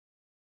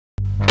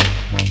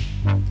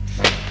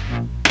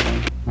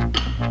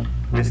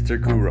Mr.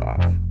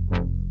 Gaurav.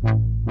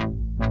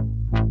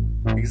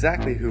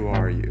 Exactly who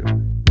are you?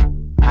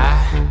 No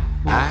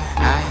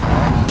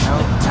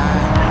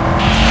time.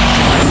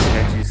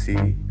 Can't you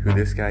see who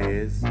this guy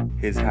is?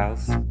 His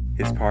house,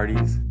 his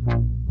parties,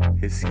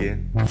 his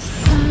skin.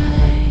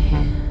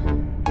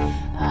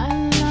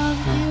 I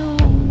love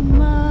you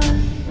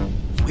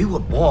much. We were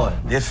born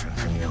different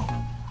from you.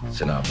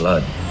 It's in our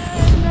blood.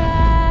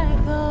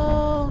 I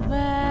go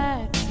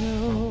back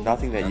to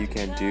Nothing that you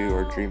can do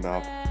or dream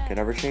of can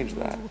ever change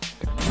that.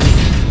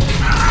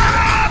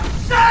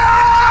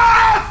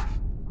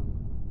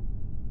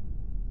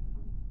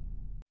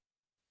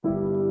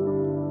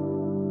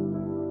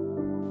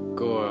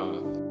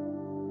 Gaurav.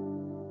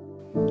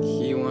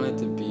 He wanted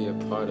to be a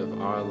part of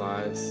our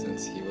lives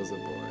since he was a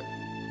boy.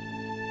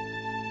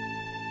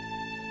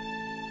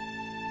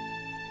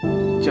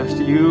 Just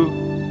you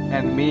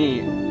and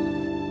me.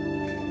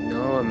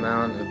 No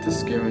amount of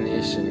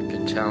discrimination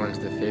could challenge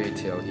the fairy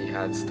tale he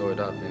had stored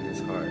up in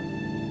his heart.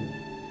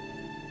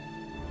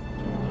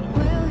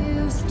 Will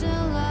you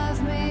still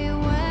love me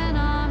when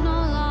I'm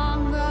no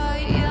longer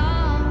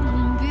young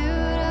and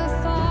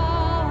beautiful?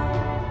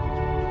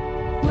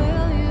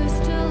 Will you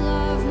still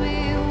love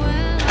me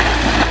when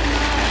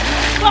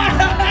I'm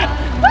no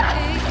longer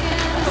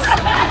aching?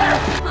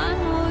 I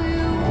know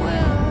you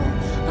will,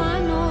 I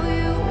know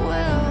you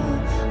will,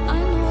 I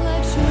know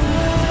that you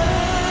will.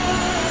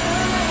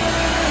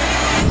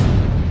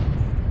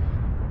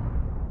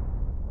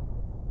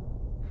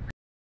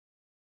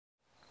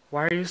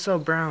 Why are you so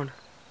brown?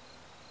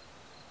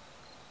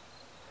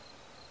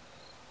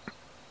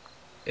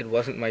 It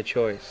wasn't my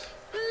choice.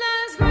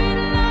 There's green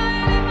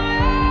light in my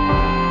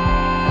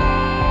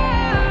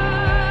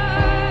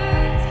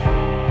eyes,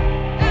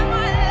 and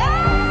my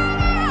love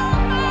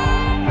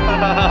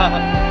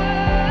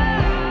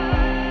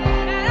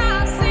and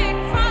I'll sing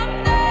from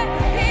the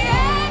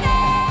piano.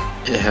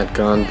 It had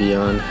gone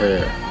beyond her,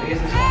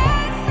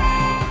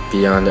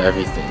 beyond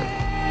everything.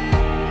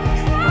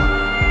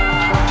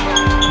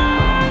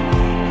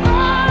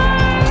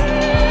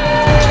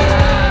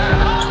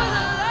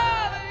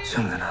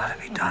 Something ought to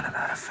be done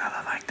about a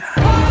fella like that.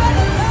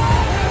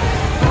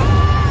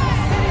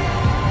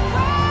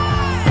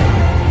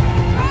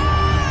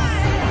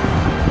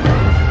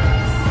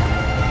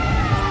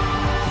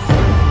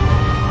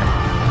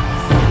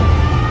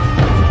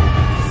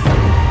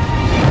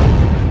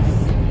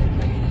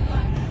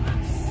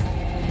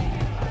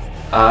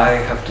 I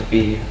have to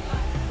be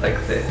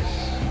like this.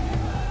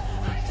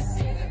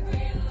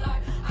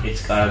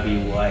 It's gotta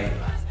be white.